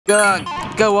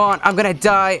Go on. I'm gonna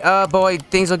die. Oh boy,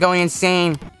 things are going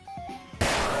insane.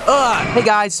 Hey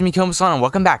guys, it's me Komasan and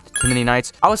welcome back to Many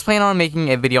Nights. I was planning on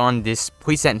making a video on this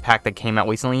preset pack that came out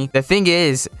recently. The thing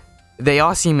is, they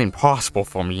all seem impossible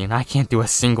for me and I can't do a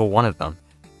single one of them.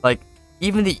 Like,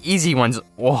 even the easy ones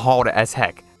were hard as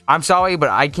heck. I'm sorry, but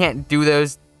I can't do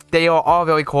those. They are all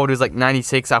very cool. There's like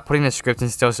 96. I'll put in the script and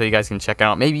stuff so you guys can check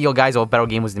out. Maybe you guys are better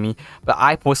gamers than me, but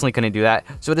I personally couldn't do that.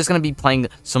 So we're just going to be playing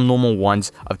some normal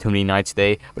ones of Too Many Nights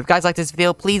today. But if you guys like this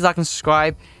video, please like and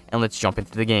subscribe, and let's jump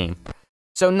into the game.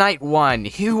 So night 1,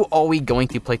 who are we going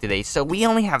to play today? So we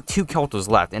only have 2 characters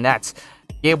left, and that's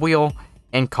Gabriel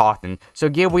and Cawthon. So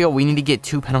Gabriel, we need to get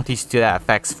 2 penalties to that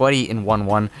affects Freddy in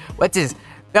 1-1, which is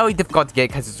very difficult to get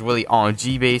because it's really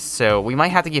RNG based. So we might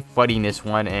have to get Freddy in this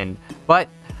one, but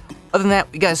other than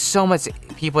that, we got so much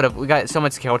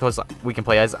characters we can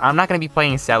play as. I'm not gonna be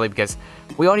playing Sally because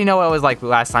we already know what it was like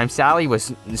last time. Sally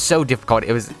was so difficult.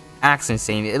 It was actually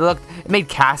insane. It made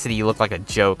Cassidy look like a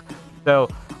joke. So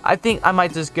I think I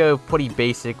might just go pretty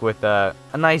basic with a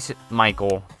nice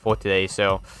Michael for today.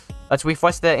 So let's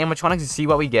refresh the animatronics and see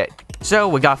what we get. So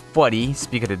we got Freddy.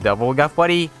 Speak of the devil, we got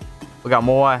Freddy. We got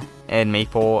Moa and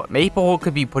Maple. Maple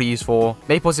could be pretty useful.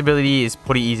 Maple's ability is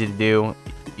pretty easy to do.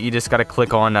 You just gotta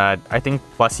click on, I think,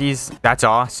 plusies. That's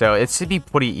all. So it should be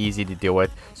pretty easy to deal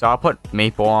with. So I'll put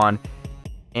Maple on.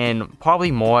 And probably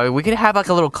more. We could have like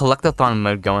a little collectathon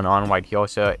mode going on right here.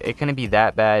 So it couldn't be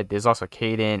that bad. There's also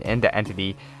Kaden and the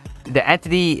Entity. The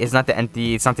Entity is not the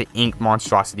Entity. It's not the Ink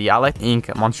Monstrosity. I like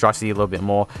Ink Monstrosity a little bit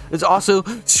more. There's also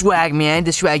Swagman,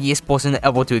 the swaggiest person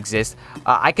ever to exist.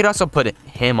 I could also put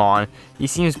him on. He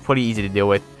seems pretty easy to deal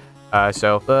with.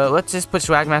 So let's just put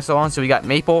Swagmaster on. So we got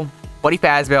Maple, Freddy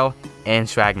Fazbear, and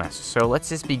Swagmaster. So let's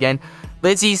just begin.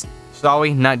 Lizzie's,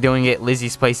 sorry, not doing it.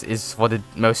 Lizzie's place is for the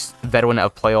most veteran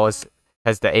of players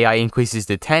because the AI increases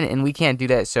to 10, and we can't do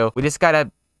that. So we just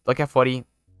gotta look at Freddy,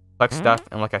 collect stuff,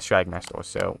 and look at Swagmaster.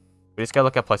 So we just gotta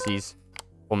look at plusies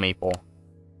for Maple.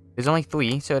 There's only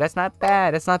 3, so that's not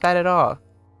bad. That's not bad at all.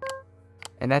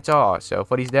 And that's all. So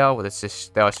Freddy's there with a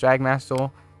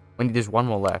Swagmaster. We need just 1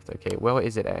 more left. Okay, where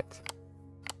is it at?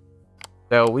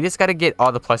 So we just gotta get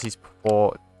all the plusies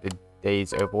before the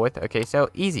day's over with. Okay, so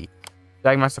easy.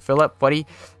 Swagmaster Philip, Freddy.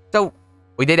 So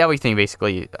we did everything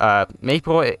basically.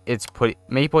 Maple is pretty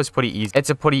easy. It's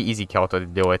a pretty easy character to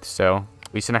deal with. So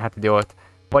we shouldn't have to deal with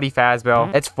Freddy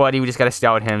Fazbear. It's Freddy. We just gotta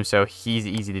start with him. So he's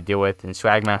easy to deal with. And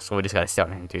Swagmaster, we just gotta start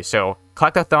with him too. So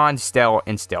collectathon, Stell,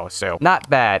 and Stell. So not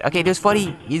bad. Okay, there's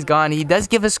Freddy. He's gone. He does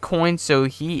give us coins, so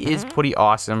he is pretty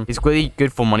awesome. He's really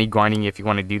good for money grinding if you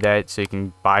want to do that, so you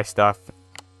can buy stuff.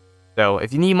 So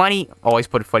if you need money, always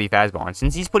put Freddy Fazbear on.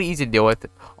 Since he's pretty easy to deal with,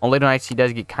 on later nights he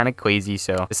does get kind of crazy.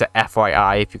 So just a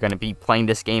FYI if you're going to be playing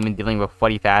this game and dealing with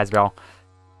Freddy Fazbear.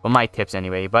 Well, my tips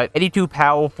anyway. But 82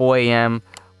 power, 4 AM.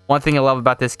 One thing I love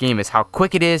about this game is how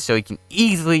quick it is. So you can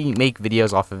easily make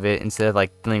videos off of it instead of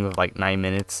like dealing with like 9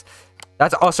 minutes.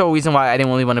 That's also a reason why I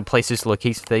didn't really want to play this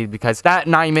location today, because that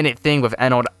 9-minute thing with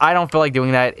Enold, I don't feel like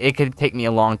doing that. It could take me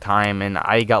a long time, and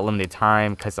I got limited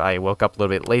time because I woke up a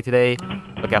little bit late today.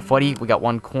 Look at Freddy, we got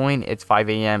 1 coin, it's 5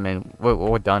 AM, and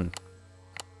we're done.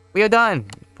 We are done.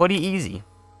 Pretty easy.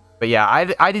 But yeah,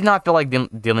 I did not feel like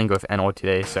dealing with Enold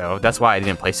today, so that's why I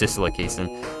didn't play Sister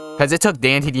Location. Because it took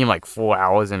Dan TDM like 4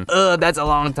 hours, and that's a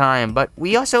long time. But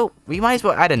we might as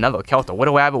well add another character.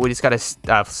 Widow Rabbit, we just gotta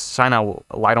shine a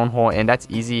light on her, and that's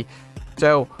easy.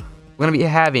 So we're gonna be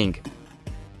having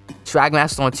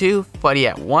Swagmaster on 2, Freddy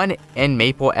at 1, and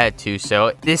Maple at 2.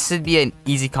 So this should be an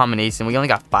easy combination. We only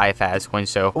got 5 Faz coins,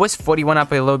 so it was 41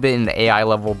 up a little bit in the AI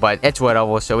level, but it's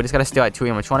whatever. So we just gotta steal at 2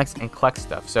 animatronics and collect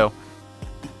stuff. So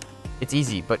it's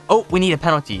easy. But oh, we need a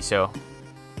penalty, so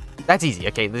that's easy.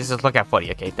 Okay, let's just look at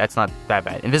Freddy. Okay, that's not that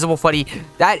bad. Invisible Freddy,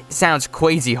 that sounds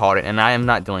crazy hard, and I am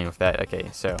not dealing with that. Okay,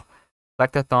 so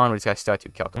collectathon, we just gotta start 2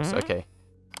 characters. Okay,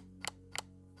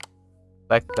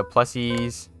 collect the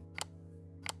plusies.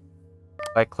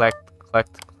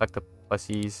 Collect the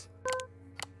plusies.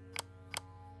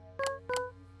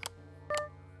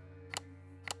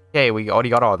 Okay, we already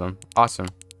got all of them. Awesome.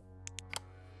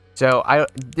 So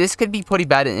this could be pretty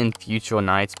bad in future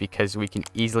nights because we can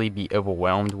easily be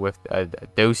overwhelmed with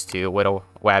those 2, Widow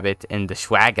Rabbit and the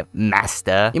Swag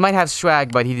Master. He might have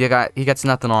swag, but he got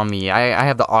nothing on me. I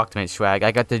have the ultimate swag.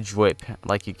 I got the drip,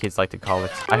 like you kids like to call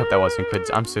it. I hope that wasn't good.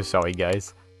 I'm so sorry,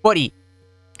 guys. Buddy,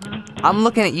 I'm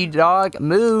looking at you, dog.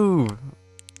 Move.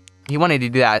 He wanted to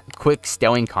do that quick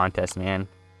stealing contest, man.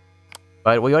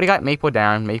 But we already got Maple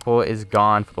down. Maple is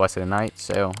gone for the rest of the night,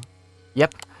 so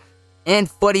yep. And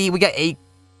Freddy, we got 8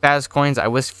 Faz coins. I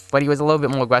wish Freddy was a little bit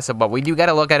more aggressive, but we do got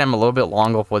to look at him a little bit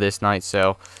longer for this night.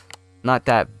 So Not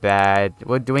that bad.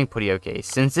 We're doing pretty okay.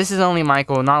 Since this is only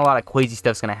Michael, not a lot of crazy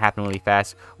stuff's gonna happen really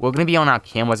fast. We're gonna be on our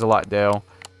cameras a lot though,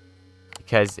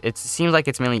 because it seems like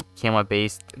it's mainly camera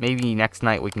based. Maybe next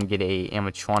night we can get a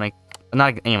animatronic.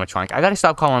 Not an animatronic. I gotta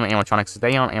stop calling them animatronics.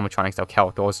 They aren't animatronics, they're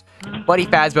characters. Freddy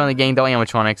Fazbear in the game, they're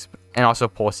animatronics, and also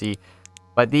Porcy.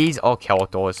 But these are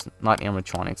characters, not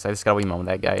animatronics. I just gotta remember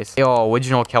that, guys. They are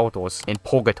original characters in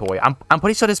Purgatory. I'm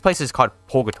pretty sure this place is called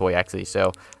Purgatory, actually.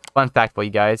 So, fun fact for you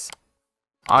guys.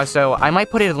 Also, I might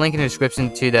put a link in the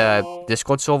description to the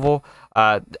Discord server.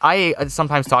 I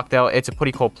sometimes talk there. It's a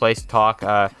pretty cool place to talk.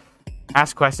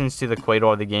 Ask questions to the creator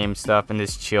of the game stuff and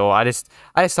just chill. I just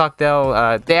talk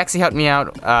there. They actually helped me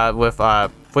out with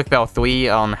Flick Bell 3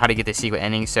 on how to get the secret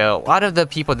ending. So a lot of the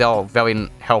people there are very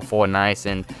helpful and nice,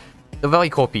 and they're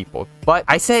very cool people. But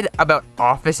I said about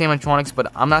Office animatronics,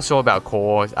 but I'm not sure about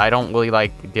Core. I don't really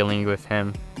like dealing with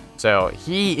him. So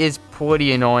he is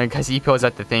pretty annoying because he pulls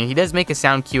out the thing. He does make a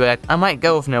sound cue that I might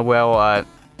go with Noel.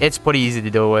 It's pretty easy to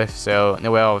deal with. So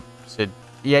Noel should,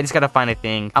 yeah, I just gotta find a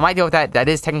thing. I might deal with that. That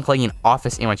is technically an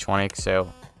Office animatronic.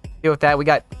 So deal with that. We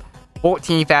got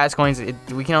 14 fast coins.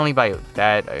 We can only buy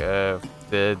that.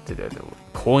 The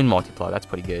coin multiplier. That's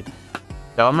pretty good.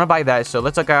 So I'm gonna buy that. So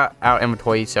let's look at our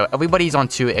inventory. So everybody's on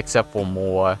 2 except for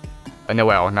more.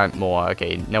 Noel, not more.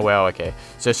 Okay, Noel. Okay.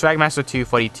 So Swagmaster 2,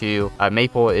 42.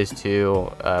 Maple is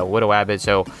 2. Little Rabbit.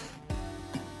 So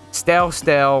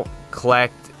Stell,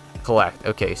 collect.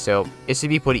 Okay, so it should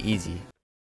be pretty easy.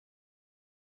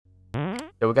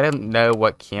 So we gotta know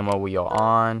what camera we are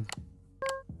on.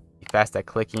 Be fast at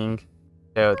clicking.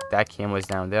 So that camera's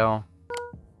down there.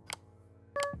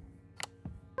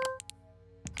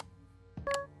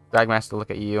 Swagmaster,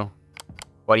 look at you.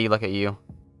 What do you look at you?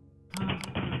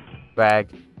 Swag.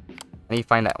 I need to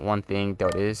find that one thing. There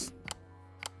it is.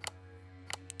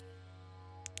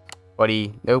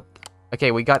 Buddy. Nope.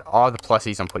 Okay, we got all the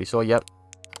plussies, I'm pretty sure. Yep.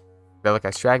 Gotta look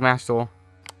at Swagmaster.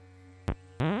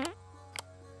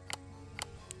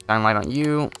 Shine light on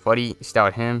you. Buddy.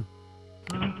 Start with him.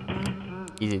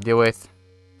 Easy to deal with.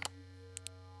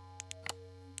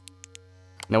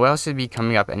 Noel should be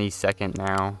coming up any second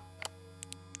now.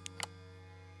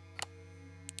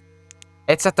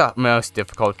 It's not the most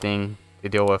difficult thing to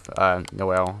deal with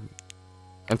Noel.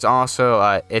 It's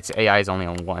also, its AI is only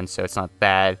on 1, so it's not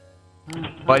bad.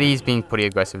 But he's being pretty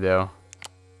aggressive though.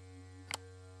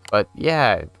 But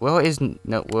yeah, where is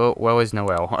Noel? where is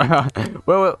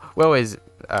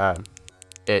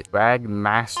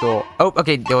Ragmaster? Oh,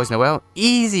 okay, there was Noel.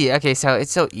 Easy. Okay, so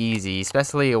it's so easy,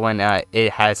 especially when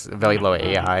it has very low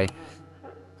AI.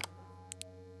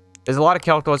 There's a lot of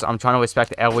characters. I'm trying to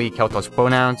respect every character's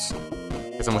pronouns,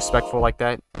 because I'm respectful like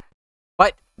that.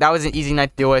 But that was an easy night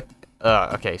to deal with.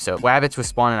 Okay, so rabbits will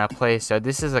spawn in our place. So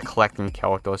this is a collecting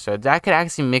character. So that could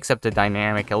actually mix up the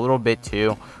dynamic a little bit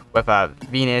too. With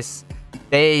Venus,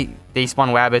 they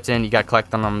spawn rabbits in. You gotta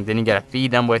collect on them. Then you gotta feed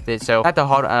them with it. So at the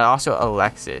heart, also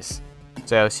Alexis.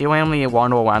 So see randomly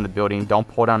wander around the building. Don't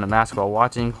pull down the mask while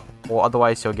watching, or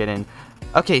otherwise you'll get in.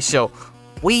 Okay, so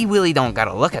we really don't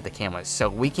gotta look at the cameras. So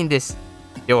we can just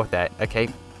deal with that. Okay,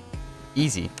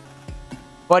 easy.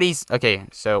 Buddies, okay,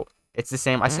 so it's the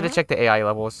same. I should have checked the AI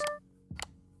levels.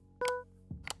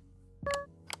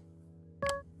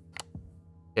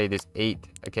 Okay, there's 8.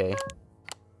 Okay.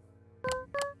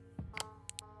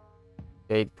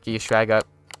 Okay, get your swag up.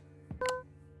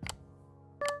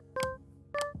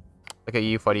 Look at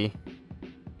you, Freddy.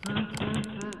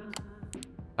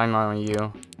 Time on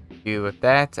you. You with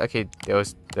that. Okay, there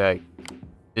was the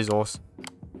Dizzles.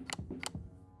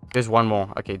 There's one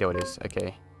more. Okay, there it is.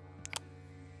 Okay.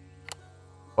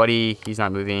 Buddy, he's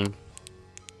not moving.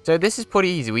 So this is pretty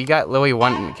easy. We got literally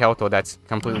one character that's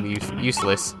completely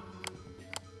useless.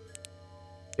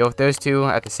 Yo, with those two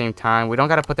at the same time, we don't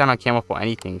gotta put that on camera for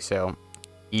anything, so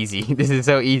easy. This is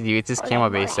so easy. It's just camera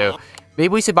based, so maybe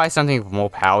we should buy something with more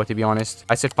power, to be honest.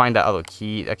 I should find that other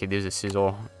key. Okay, there's a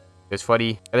sizzle. There's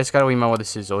Freddy. I just gotta remember what the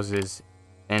sizzles is,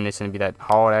 and it's gonna be that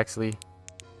hard actually.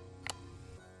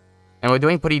 And we're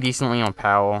doing pretty decently on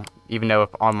power, even though if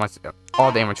almost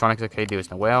all the animatronics. Okay, there's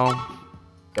Noel.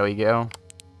 There we go.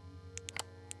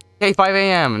 Okay, 5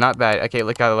 AM. Not bad. Okay,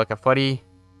 look at Freddy.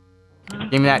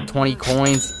 Give me that 20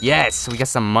 coins. Yes, we got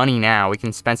some money now. We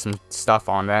can spend some stuff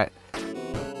on that.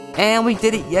 And we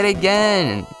did it yet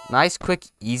again. Nice, quick,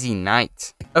 easy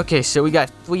night. Okay, so we got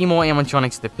 3 more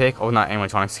animatronics to pick. Oh, not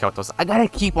animatronics, characters. I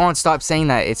gotta stop saying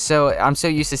that. I'm so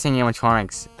used to saying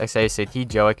animatronics. I say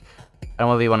T-Joic. I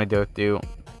don't really want to do it, dude.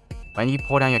 When you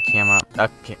pull down your camera,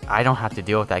 okay, I don't have to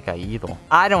deal with that guy either.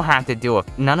 I don't have to deal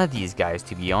with none of these guys,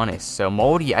 to be honest. So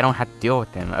Moldy, I don't have to deal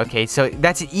with them. Okay, so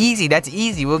that's easy.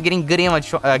 We're getting good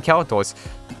characters.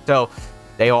 So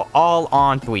they are all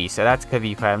on 3, so that's could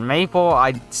be bad. Maple,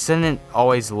 I shouldn't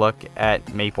always look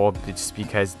at Maple just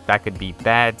because that could be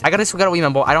bad. I gotta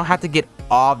remember, I don't have to get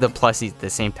all the plussies at the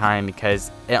same time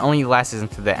because it only lasts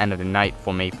until the end of the night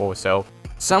for Maple. So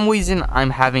some reason I'm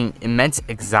having immense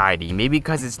anxiety, maybe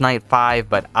because it's night 5,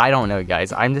 but I don't know,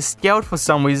 guys. I'm just scared for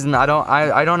some reason. I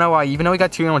don't know why. Even though we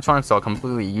got 2 animatronics, so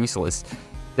completely useless.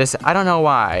 I don't know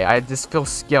why. I just feel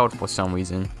scared for some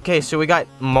reason. Okay, so we got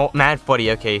Mad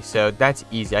Freddy. Okay, so that's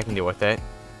easy. I can deal with it.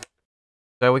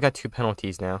 So we got 2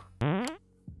 penalties now.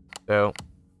 So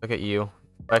look at you.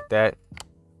 Like that.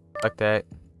 Like that.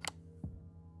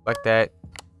 Like that.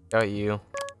 Got you.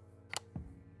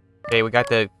 Okay, we got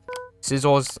the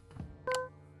scissors.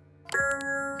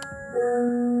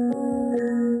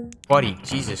 Buddy,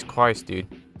 Jesus Christ, dude.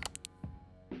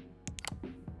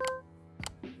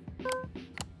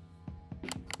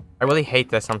 I really hate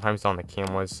that sometimes on the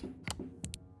cameras.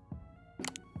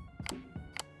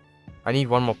 I need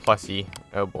one more plushie.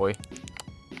 Oh boy.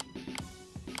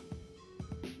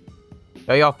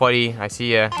 There you are, buddy. I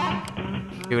see ya.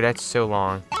 Dude, that's so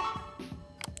long.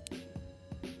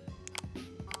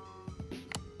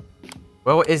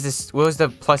 Where is this? Where's the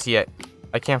plushie at?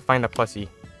 I can't find the plushie.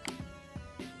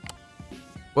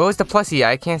 Where was the plushie?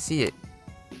 I can't see it.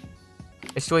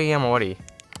 It's 2 AM already.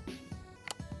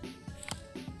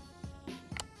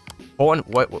 What?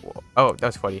 Oh, that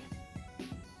was funny.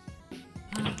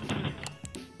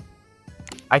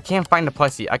 I can't find the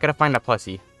plushie. I gotta find the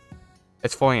plushie.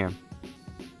 It's 4 AM.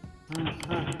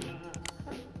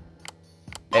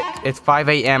 It's 5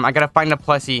 AM. I gotta find the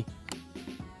plushie.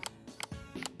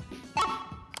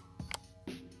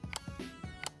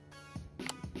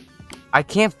 I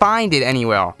can't find it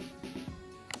anywhere.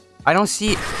 I don't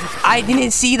see it. I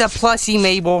didn't see the plushie,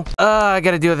 Mabel. I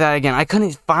gotta do that again. I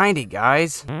couldn't find it,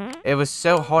 guys. It was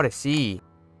so hard to see.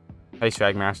 Hey,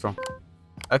 Swagmaster.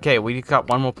 Okay, we got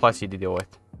one more plushie to deal with.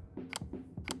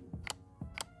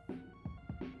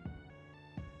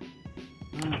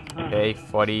 Okay,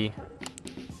 40.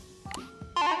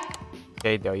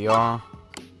 Okay, there you are.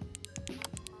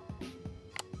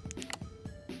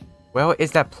 Where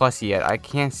is that plushie at? I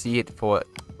can't see it for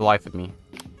the life of me.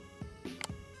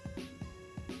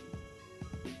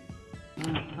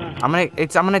 I'm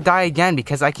gonna die again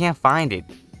because I can't find it.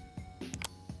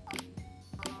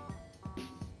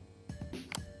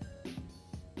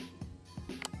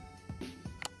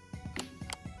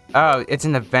 Oh, it's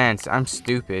in the vents. I'm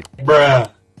stupid. Bruh.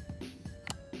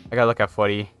 I gotta look at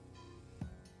 40.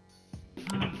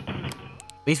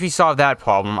 At least we solved that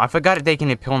problem. I forgot that they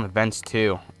can appeal in the vents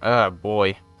too. Oh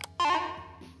boy.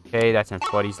 Okay, that's in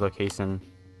 40's location.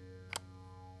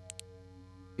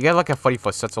 You gotta look at 40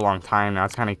 for such a long time now.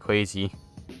 It's kind of crazy.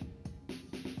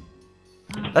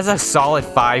 That's a solid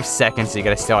 5 seconds you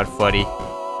gotta stay at 40.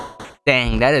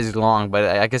 Dang, that is long, but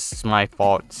I guess it's my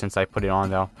fault since I put it on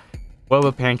though. Well,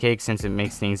 with pancakes since it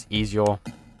makes things easier.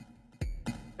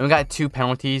 And we got 2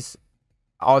 penalties.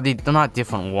 Oh, they're not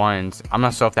different ones. I'm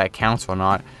not sure if that counts or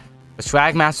not. The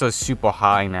Swagmaster is super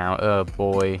high now. Oh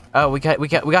boy. Oh,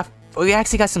 we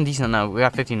actually got some decent. No, we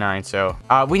got 59. So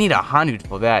we need 100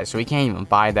 for that. So we can't even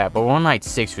buy that. But we're on night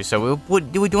 6, so we're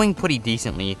doing pretty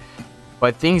decently.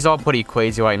 But things are pretty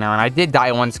crazy right now. And I did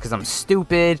die once because I'm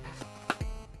stupid.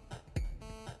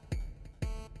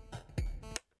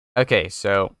 Okay,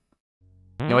 so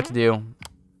you know what to do.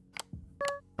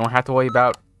 Don't have to worry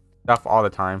about stuff all the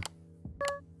time.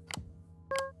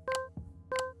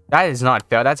 That is not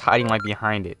fair. That's hiding right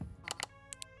behind it.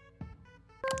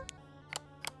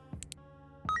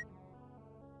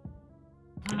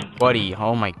 Buddy,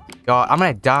 oh my god. I'm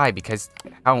gonna die because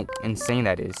how insane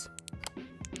that is.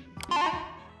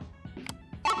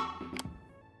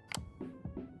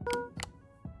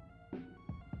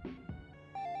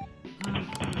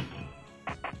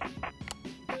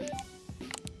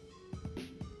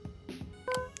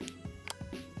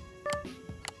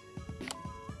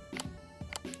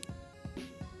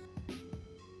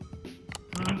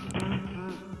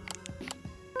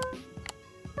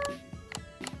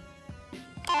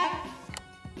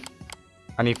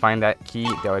 I need to find that key.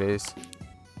 There it is.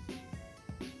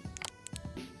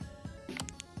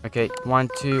 Okay, 1,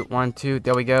 2, 1, 2.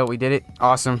 There we go. We did it.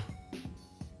 Awesome.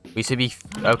 We should be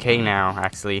okay now,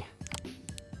 actually.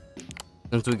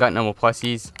 Since we got no more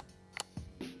plushies.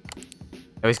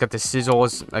 I always got the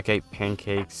scissors. Okay,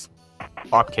 pancakes.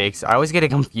 Pop cakes. I always get it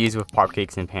confused with pop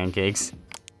cakes and pancakes.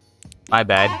 My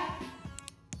bad.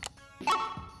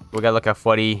 We gotta look at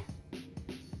 40.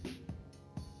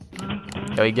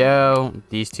 There we go.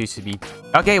 These two should be...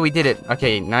 Okay, we did it.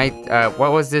 Okay, night...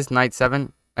 what was this? Night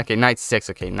 7? Okay, night 6.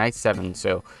 Okay, night 7.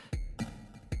 So...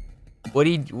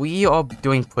 we are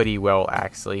doing pretty well,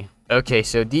 actually. Okay,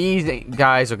 so these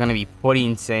guys are gonna be pretty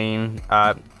insane.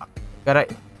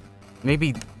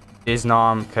 Maybe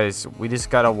Disnom, because we just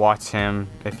gotta watch him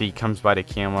if he comes by the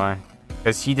camera,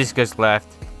 because he just goes left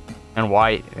and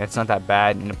white. That's not that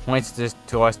bad, and it points just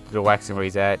to us the direction where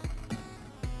he's at.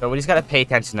 So we just gotta pay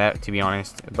attention to that, to be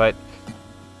honest. But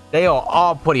they are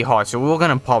all pretty hard, so we're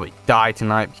gonna probably die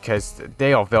tonight because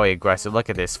they are very aggressive. Look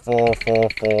at this: 4, 4,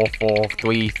 4, 4,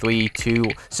 3, 3, 2.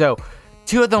 So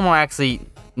 2 of them are actually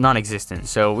non-existent,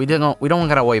 so we don't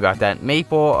gotta worry about that.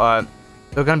 Maple,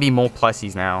 they're gonna be more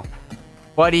plusies now.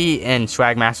 Freddy and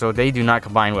Swagmaster, they do not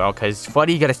combine well, because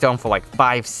Freddy, you gotta stay on for like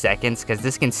 5 seconds, because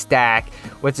this can stack,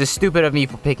 which is stupid of me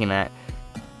for picking that.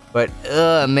 But,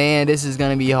 man, this is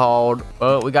gonna be hard.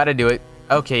 Oh, we gotta do it.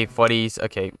 Okay, Freddy's,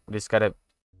 okay, we just gotta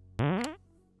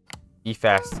be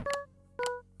fast.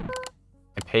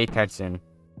 And pay attention.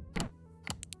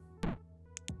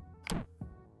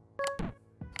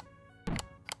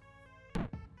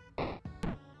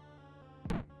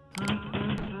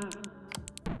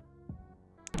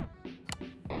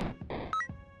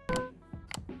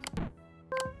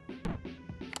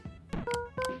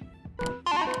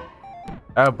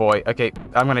 Oh boy, okay,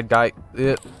 I'm gonna die.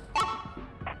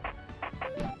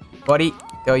 Buddy,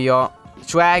 there you are.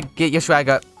 Swag, get your swag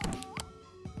up.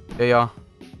 There you are.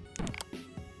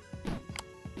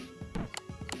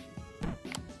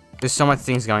 There's so much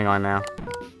things going on now.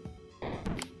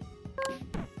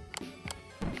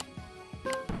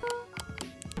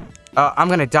 I'm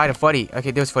gonna die to Freddy.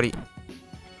 Okay, there's Freddy.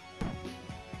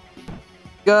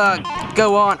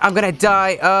 Go on, I'm gonna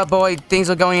die. Oh boy, things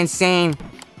are going insane.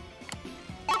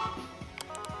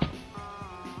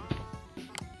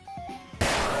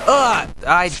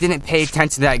 I didn't pay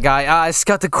attention to that guy. It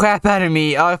scared the crap out of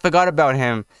me. I forgot about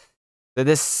him. So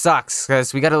this sucks,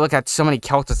 because we gotta look at so many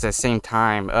characters at the same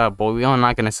time. Oh boy, we are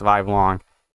not gonna survive long.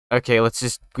 Okay,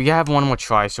 we have one more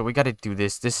try, so we gotta do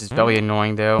this. This is very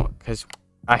annoying though, because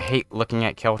I hate looking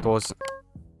at characters.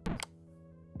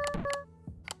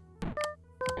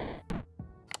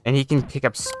 And he can pick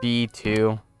up speed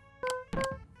too.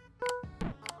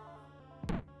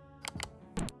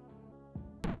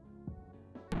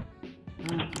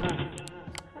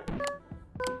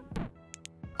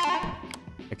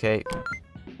 Okay,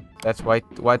 that's white.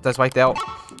 What? That's white out.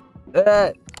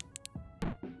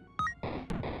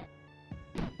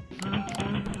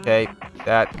 Okay,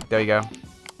 there you go.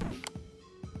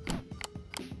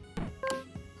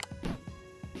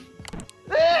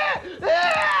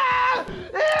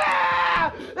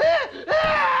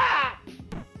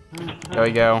 There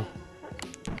we go.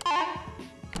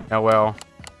 Oh well.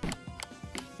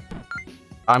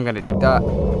 I'm gonna die.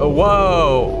 Oh,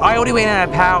 whoa! I already ran out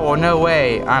of power. No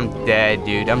way. I'm dead,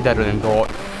 dude. I'm deader than dirt.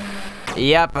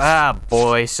 Yep. Ah,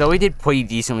 boy. So we did pretty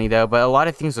decently, though. But a lot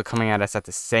of things were coming at us at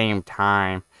the same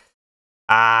time.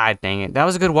 Ah, dang it. That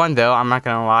was a good one, though. I'm not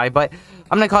gonna lie. But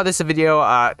I'm gonna call this a video.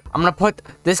 I'm gonna put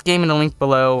this game in the link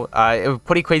below. It was a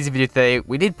pretty crazy video today.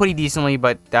 We did pretty decently,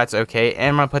 but that's okay. And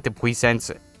I'm gonna put the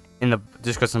presets in the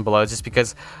description below, just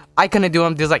because I couldn't do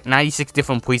them. There's like 96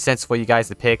 different presets for you guys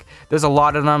to pick. There's a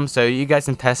lot of them, so you guys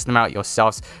can test them out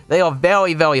yourselves. They are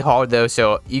very, very hard though,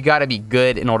 so you gotta be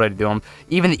good in order to do them.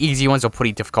 Even the easy ones are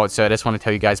pretty difficult, so I just want to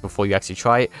tell you guys before you actually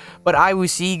try it. But I will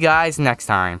see you guys next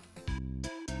time.